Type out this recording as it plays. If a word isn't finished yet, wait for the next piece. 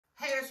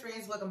best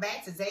friends, welcome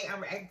back. Today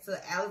I'm reacting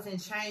to Alice in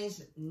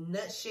Chains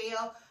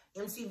Nutshell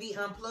MTV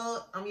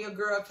Unplugged. I'm your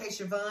girl K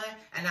Siobhan,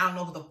 and I don't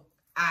know who the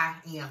I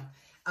am.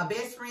 A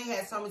best friend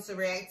had told me to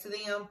react to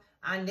them.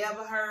 I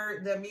never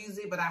heard the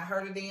music, but I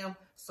heard of them.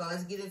 So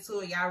let's get into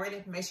it. Y'all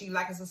ready? Make sure you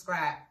like and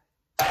subscribe.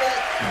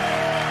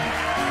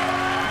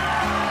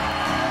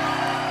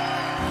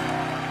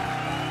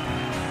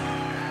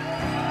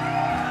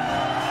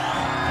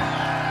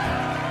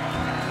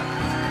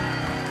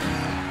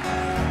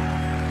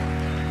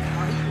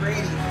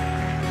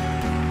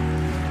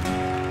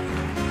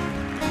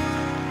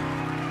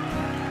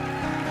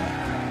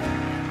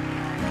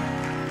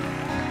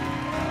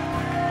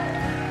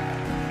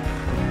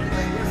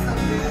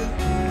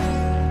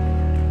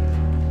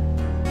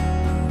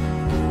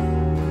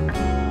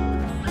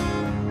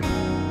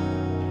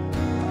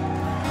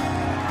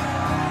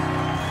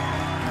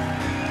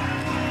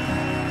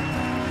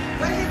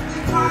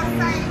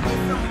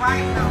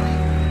 Right on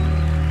it.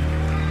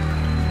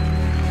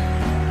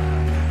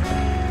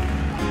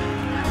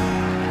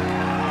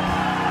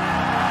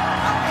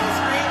 Okay,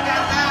 scream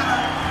that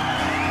louder.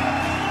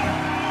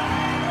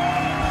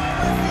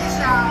 What's this,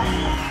 y'all?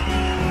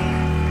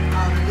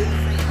 Oh, the lead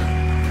singer.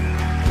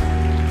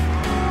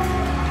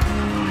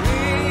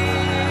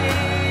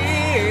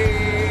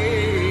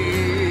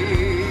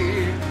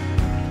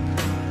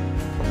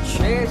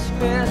 Chase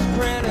best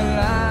friend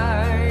alive.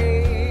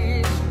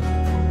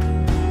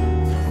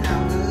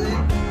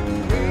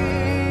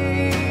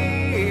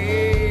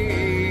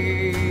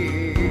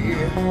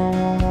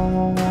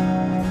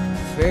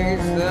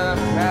 Face the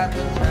path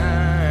of time,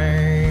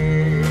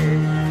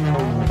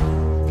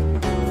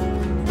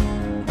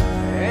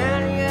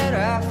 and yet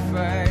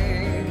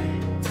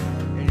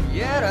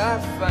I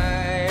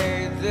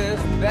fight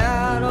this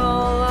battle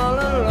all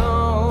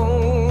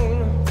alone.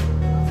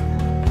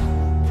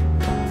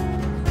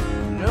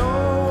 No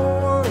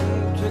one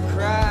to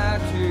cry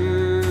to,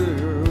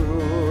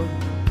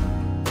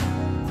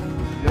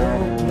 no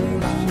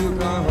place to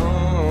go home.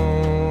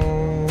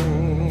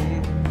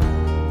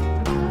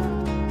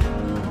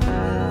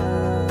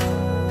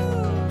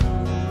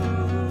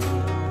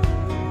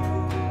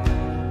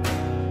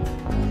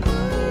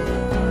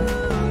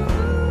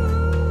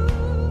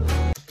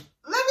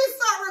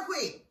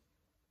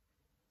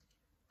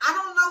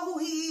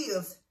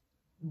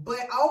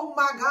 But oh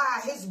my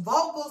God, his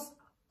vocals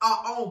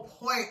are on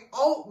point.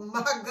 Oh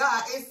my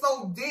God, it's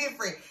so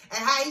different. And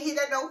how he hit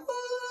that note,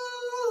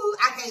 ooh,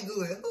 I can't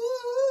do it.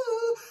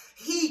 Ooh,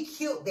 he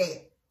killed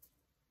that.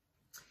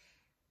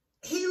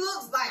 He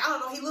looks like, I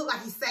don't know, he looked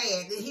like he's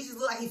sad. He just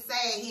look like he's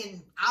sad. He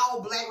in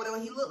all black, whatever.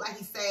 He looked like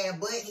he's sad,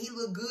 but he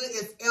look good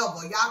as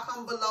ever. Y'all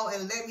come below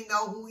and let me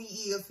know who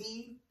he is.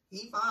 He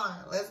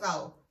fine. Let's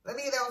go. Let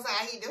me hear that one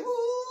side. He did,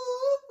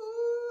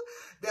 ooh,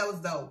 that was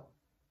dope.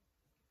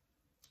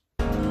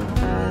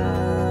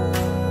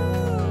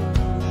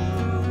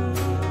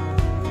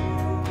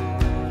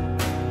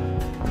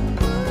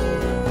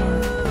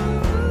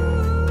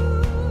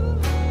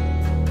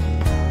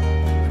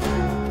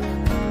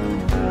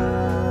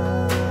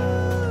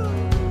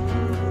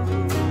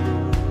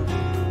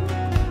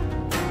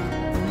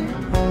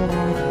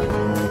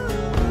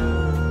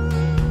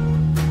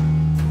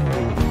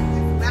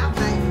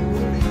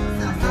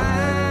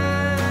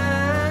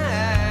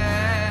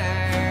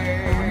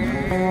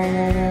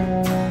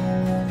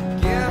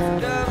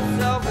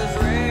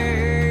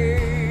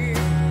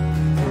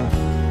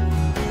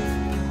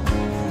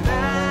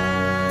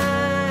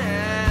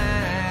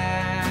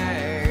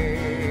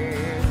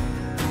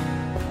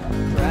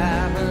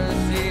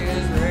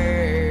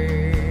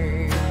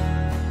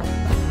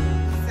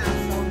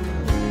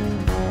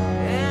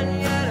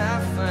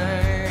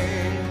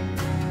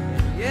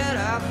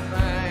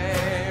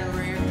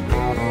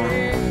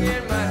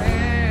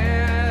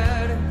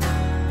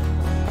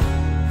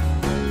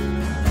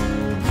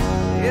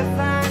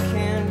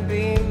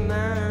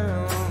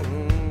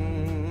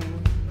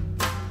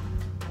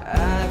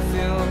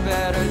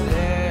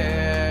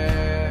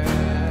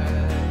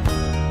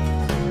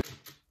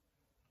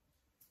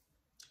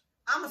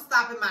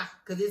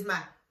 Because it's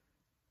my,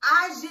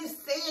 I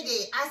just said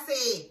it. I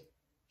said,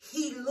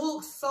 he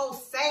looks so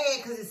sad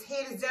because his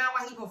head is down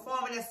while he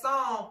performing that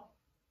song.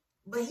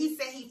 But he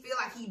said he feel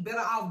like he better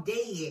off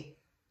dead.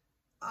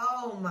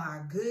 Oh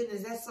my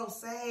goodness, that's so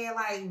sad.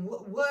 Like,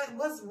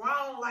 what's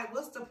wrong? Like,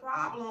 what's the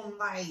problem?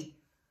 Like,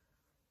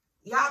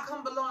 y'all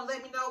come below and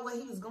let me know what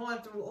he was going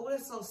through. Oh,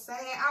 that's so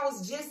sad. I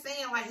was just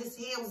saying, like, his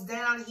head was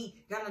down and he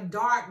got a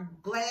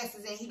dark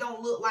glasses and he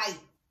don't look like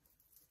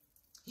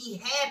he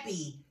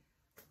happy.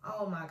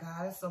 Oh my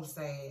God, that's so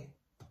sad.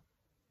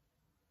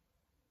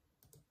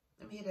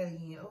 Let me hear that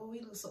again. Oh,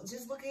 he looks so,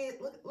 just look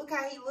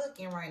how he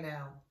looking right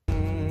now.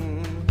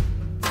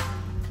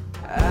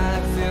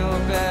 I feel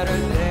better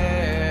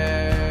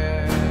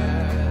there.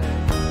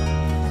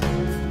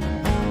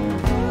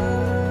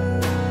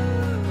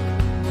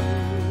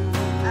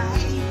 I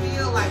hate you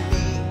feel like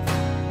that.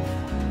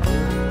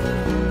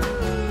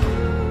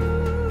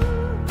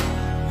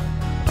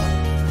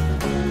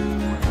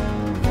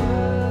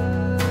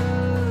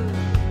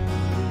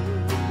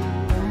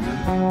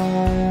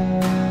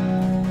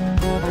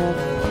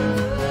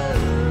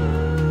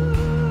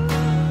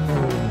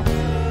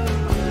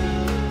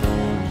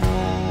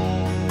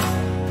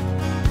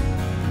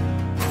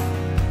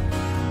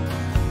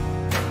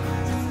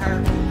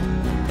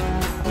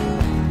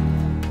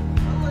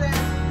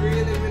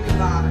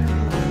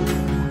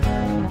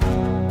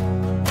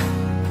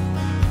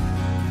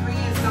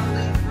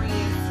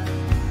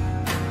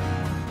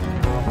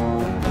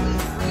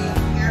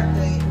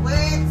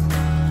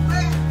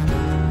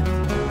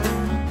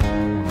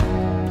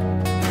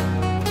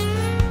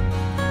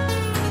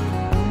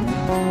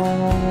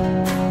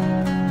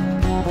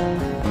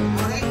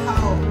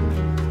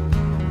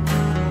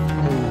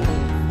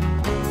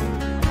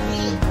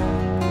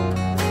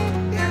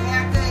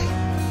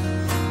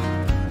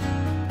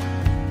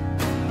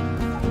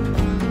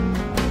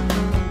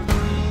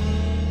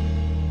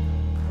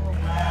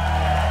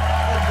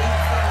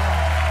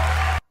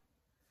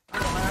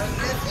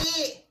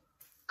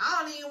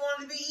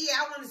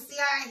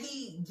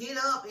 Get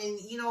up and,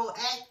 you know,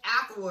 act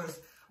afterwards.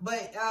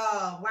 But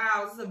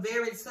wow, this is a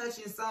very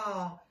touching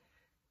song.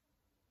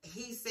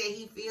 He said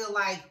he feel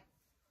like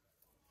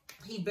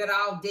he better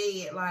off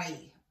dead.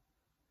 Like,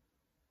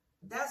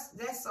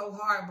 that's so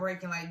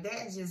heartbreaking. Like,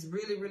 that just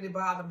really, really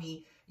bothered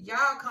me.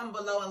 Y'all come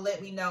below and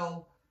let me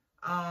know.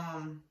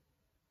 I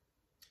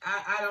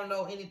don't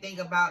know anything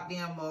about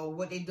them or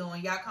what they're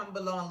doing. Y'all come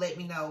below and let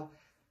me know.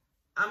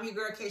 I'm your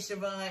girl, K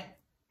Siobhan,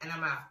 and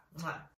I'm out. Mwah.